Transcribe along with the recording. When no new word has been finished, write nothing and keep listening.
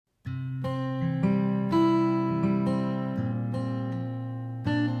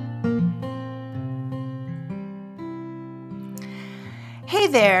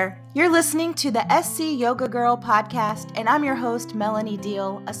there, you're listening to the SC Yoga Girl podcast, and I'm your host, Melanie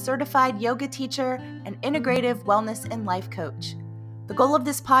Deal, a certified yoga teacher and integrative wellness and life coach. The goal of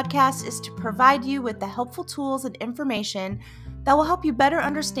this podcast is to provide you with the helpful tools and information that will help you better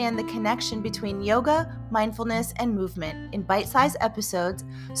understand the connection between yoga, mindfulness, and movement in bite-sized episodes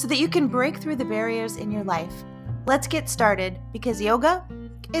so that you can break through the barriers in your life. Let's get started, because yoga,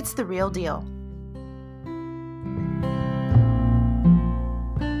 it's the real deal.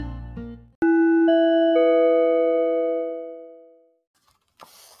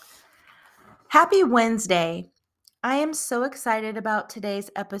 Happy Wednesday. I am so excited about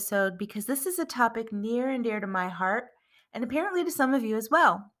today's episode because this is a topic near and dear to my heart, and apparently to some of you as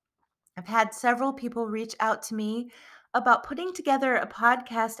well. I've had several people reach out to me about putting together a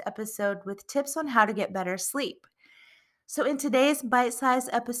podcast episode with tips on how to get better sleep. So in today's bite-sized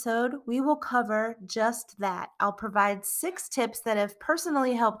episode, we will cover just that. I'll provide 6 tips that have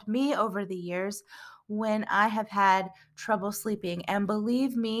personally helped me over the years when I have had trouble sleeping. And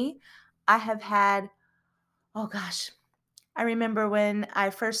believe me, I have had I remember when I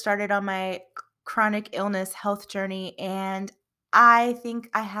first started on my chronic illness health journey, and I think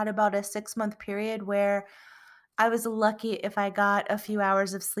I had about a 6-month period where I was lucky if I got a few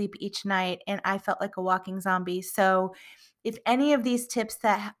hours of sleep each night, and I felt like a walking zombie. So if any of these tips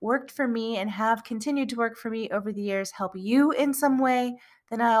that worked for me and have continued to work for me over the years help you in some way,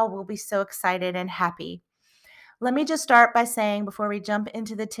 then I will be so excited and happy. Let me just start by saying, before we jump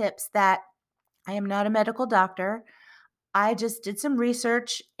into the tips, that I am not a medical doctor. I just did some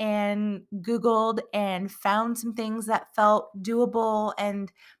research and Googled and found some things that felt doable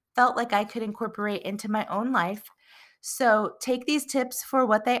and felt like I could incorporate into my own life. So take these tips for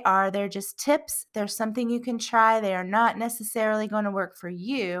what they are. They're just tips. They're something you can try. They are not necessarily going to work for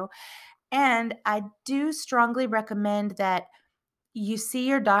you. And I do strongly recommend that you see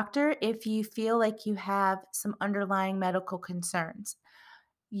your doctor if you feel like you have some underlying medical concerns.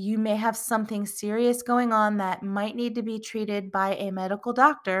 You may have something serious going on that might need to be treated by a medical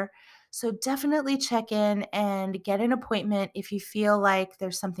doctor. So definitely check in and get an appointment if you feel like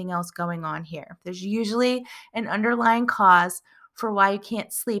there's something else going on here. There's usually an underlying cause for why you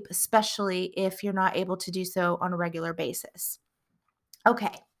can't sleep, especially if you're not able to do so on a regular basis.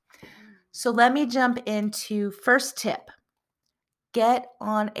 Okay, so let me jump into first tip. Get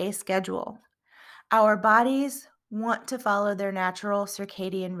on a schedule. Our bodies want to follow their natural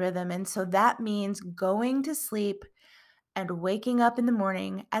circadian rhythm, and so that means going to sleep and waking up in the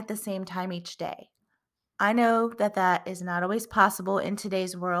morning at the same time each day. I know that that is not always possible in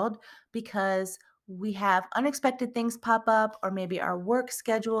today's world because we have unexpected things pop up, or maybe our work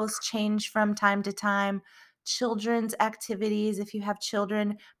schedules change from time to time. Children's activities, if you have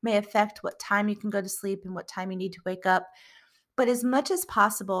children, may affect what time you can go to sleep and what time you need to wake up. But as much as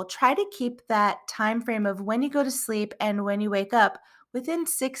possible, try to keep that time frame of when you go to sleep and when you wake up within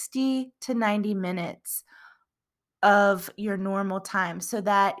 60 to 90 minutes of your normal time, so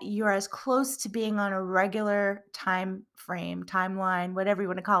that you're as close to being on a regular time frame, timeline, whatever you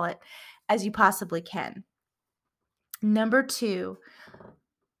want to call it, as you possibly can. Number 2,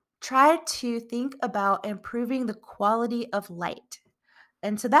 try to think about improving the quality of light.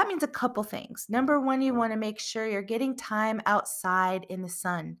 And so that means a couple things. Number 1, you want to make sure you're getting time outside in the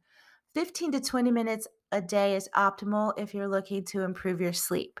sun. 15 to 20 minutes a day is optimal if you're looking to improve your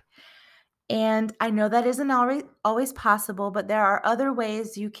sleep. And I know that isn't always possible, but there are other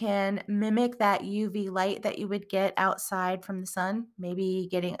ways you can mimic that UV light that you would get outside from the sun, maybe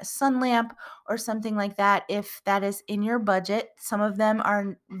getting a sun lamp or something like that if that is in your budget. Some of them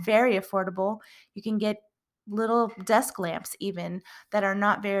are very affordable. You can get little desk lamps even that are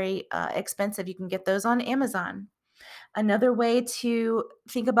not very expensive. You can get those on Amazon. Another way to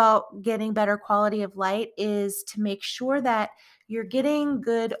think about getting better quality of light is to make sure that you're getting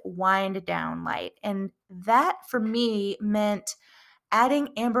good wind down light. And that for me meant adding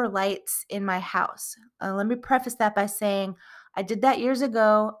amber lights in my house. Let me preface that by saying I did that years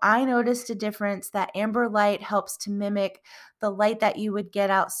ago. I noticed a difference. That amber light helps to mimic the light that you would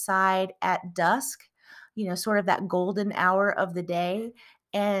get outside at dusk, sort of that golden hour of the day.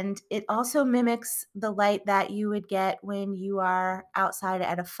 And it also mimics the light that you would get when you are outside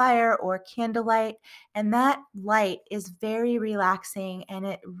at a fire or candlelight. And that light is very relaxing, and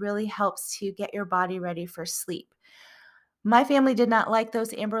it really helps to get your body ready for sleep. My family did not like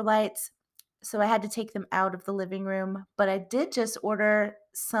those amber lights, so I had to take them out of the living room. But I did just order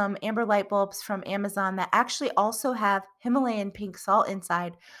some amber light bulbs from Amazon that actually also have Himalayan pink salt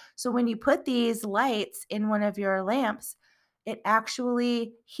inside. So when you put these lights in one of your lamps, it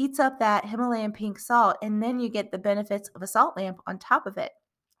actually heats up that Himalayan pink salt, and then you get the benefits of a salt lamp on top of it.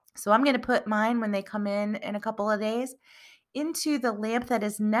 So I'm going to put mine when they come in a couple of days into the lamp that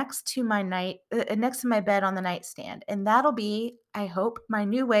is next to my bed on the nightstand. And that'll be, I hope, my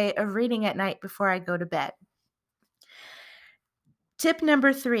new way of reading at night before I go to bed. Tip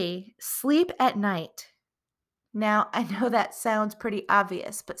number 3, sleep at night. Now, I know that sounds pretty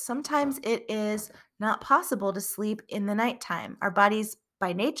obvious, but sometimes it is not possible to sleep in the nighttime. Our bodies,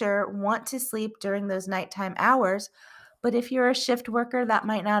 by nature, want to sleep during those nighttime hours, but if you're a shift worker, that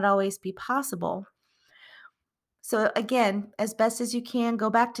might not always be possible. So, again, as best as you can, go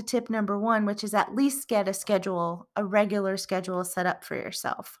back to tip number 1, which is at least get a regular schedule set up for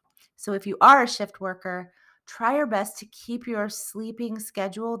yourself. So, if you are a shift worker, try your best to keep your sleeping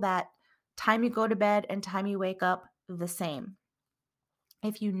schedule, that time you go to bed and time you wake up, the same.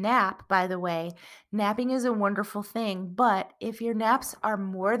 If you nap, by the way, napping is a wonderful thing, but if your naps are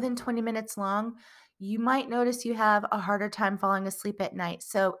more than 20 minutes long, you might notice you have a harder time falling asleep at night.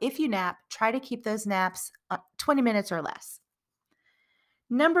 So if you nap, try to keep those naps 20 minutes or less.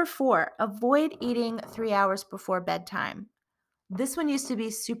 Number 4, avoid eating 3 hours before bedtime. This one used to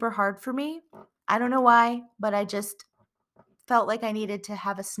be super hard for me. I don't know why, but I just felt like I needed to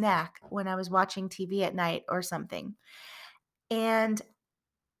have a snack when I was watching TV at night or something. And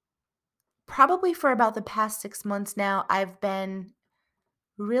probably for about the past 6 months now, I've been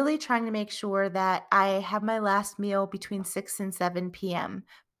really trying to make sure that I have my last meal between 6 and 7 PM.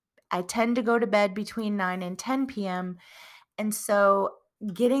 I tend to go to bed between 9 and 10 PM, and so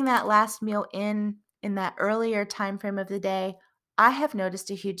getting that last meal in that earlier time frame of the day, I have noticed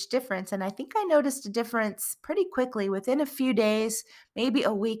a huge difference, and I think I noticed a difference pretty quickly within a few days, maybe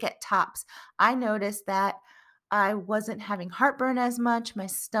a week at tops. I noticed that I wasn't having heartburn as much, my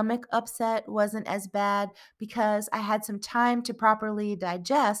stomach upset wasn't as bad because I had some time to properly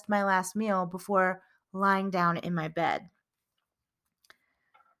digest my last meal before lying down in my bed.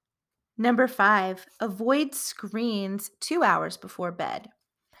 Number 5, avoid screens 2 hours before bed.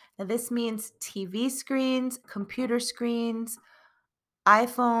 Now, this means TV screens, computer screens,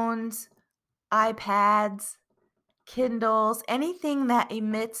 iPhones, iPads, Kindles, anything that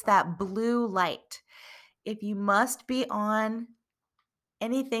emits that blue light. If you must be on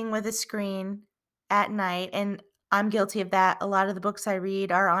anything with a screen at night, and I'm guilty of that, a lot of the books I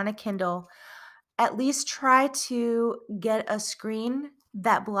read are on a Kindle, at least try to get a screen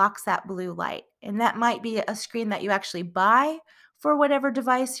that blocks that blue light. And that might be a screen that you actually buy for whatever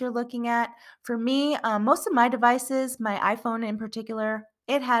device you're looking at. For me, most of my devices, my iPhone in particular,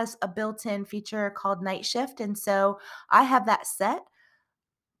 it has a built in feature called Night Shift. And so I have that set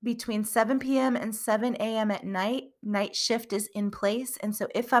between 7 PM and 7 AM at night. Night shift is in place, and so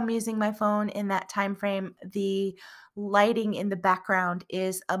if I'm using my phone in that time frame, the lighting in the background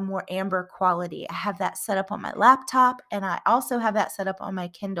is a more amber quality. I have that set up on my laptop, and I also have that set up on my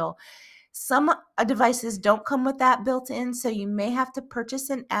Kindle. Some devices don't come with that built in, so you may have to purchase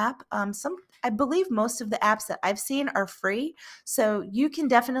an app. I believe most of the apps that I've seen are free, so you can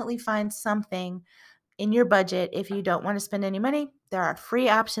definitely find something in your budget. If you don't want to spend any money, there are free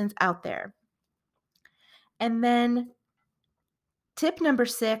options out there. And then tip number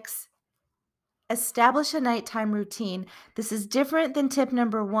 6, establish a nighttime routine. This is different than tip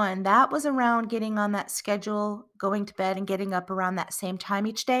number 1. That was around getting on that schedule, going to bed and getting up around that same time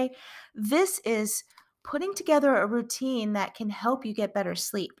each day. This is putting together a routine that can help you get better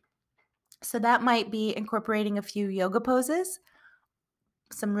sleep. So that might be incorporating a few yoga poses,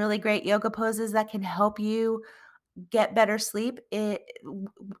 some really great yoga poses that can help you get better sleep.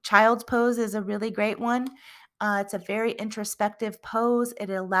 Child's pose is a really great one. It's a very introspective pose. It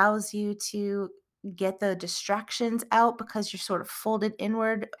allows you to get the distractions out because you're sort of folded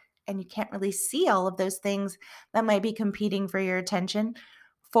inward and you can't really see all of those things that might be competing for your attention.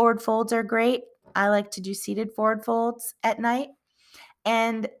 Forward folds are great. I like to do seated forward folds at night.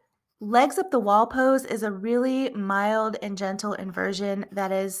 And legs up the wall pose is a really mild and gentle inversion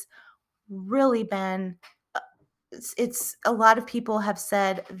that has really been it's a lot of people have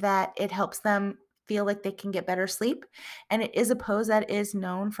said that it helps them feel like they can get better sleep, and it is a pose that is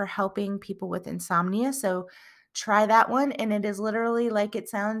known for helping people with insomnia. So try that one, and it is literally like it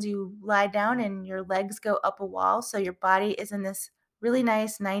sounds. You lie down and your legs go up a wall, so your body is in this really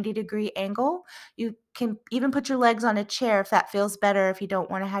nice 90-degree angle. You can even put your legs on a chair if that feels better. If you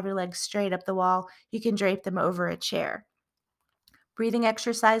don't want to have your legs straight up the wall, you can drape them over a chair. Breathing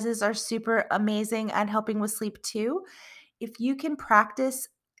exercises are super amazing at helping with sleep too. If you can practice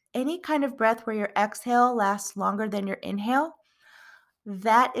any kind of breath where your exhale lasts longer than your inhale,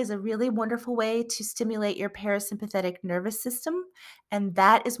 that is a really wonderful way to stimulate your parasympathetic nervous system. And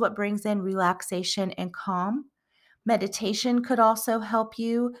that is what brings in relaxation and calm. Meditation could also help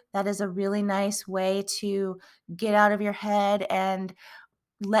you. That is a really nice way to get out of your head and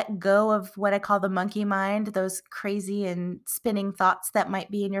let go of what I call the monkey mind, those crazy and spinning thoughts that might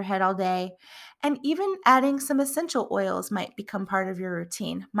be in your head all day. And even adding some essential oils might become part of your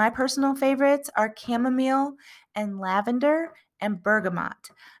routine. My personal favorites are chamomile and lavender and bergamot.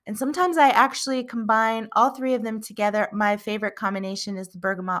 And sometimes I actually combine all three of them together. My favorite combination is the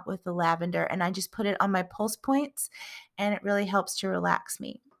bergamot with the lavender, and I just put it on my pulse points, and it really helps to relax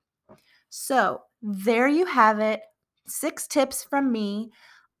me. So, there you have it. 6 tips from me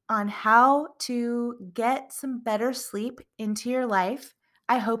on how to get some better sleep into your life.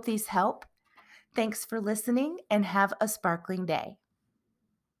 I hope these help. Thanks for listening and have a sparkling day.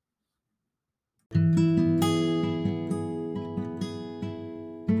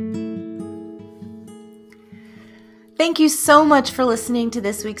 Thank you so much for listening to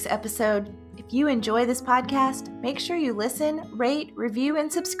this week's episode. If you enjoy this podcast, make sure you listen, rate, review,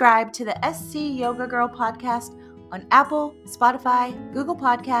 and subscribe to the SC Yoga Girl podcast on Apple, Spotify, Google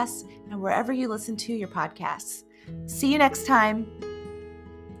Podcasts, and wherever you listen to your podcasts. See you next time.